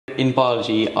In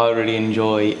biology, I really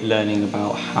enjoy learning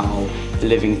about how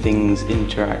living things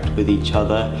interact with each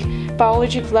other.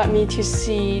 Biology led me to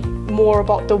see more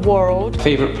about the world.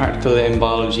 Favourite practical in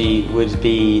biology would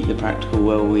be the practical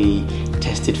where we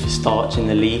tested for starch in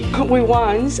the leaf. We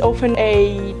once opened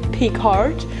a pig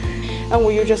heart, and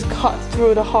when you just cut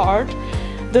through the heart,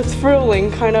 the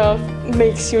thrilling kind of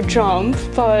makes you jump,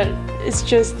 but it's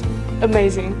just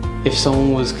amazing. If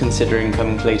someone was considering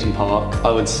coming to Leighton Park, I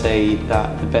would say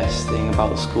that the best thing about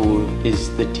the school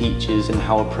is the teachers and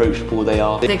how approachable they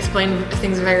are. They explain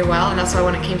things very well, and that's why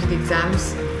when it came to the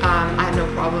exams, I had no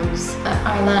problems.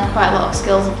 I learned quite a lot of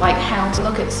skills of like how to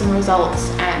look at some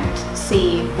results and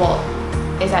see what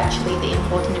is actually the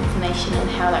important information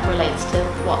and how that relates to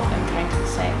what I'm trying to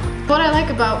say. What I like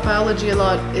about biology a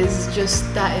lot is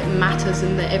just that it matters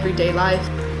in the everyday life.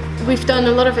 We've done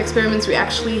a lot of experiments. We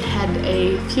actually had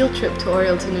a field trip to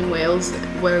Orielton in Wales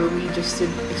where we just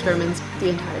did experiments the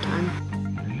entire time.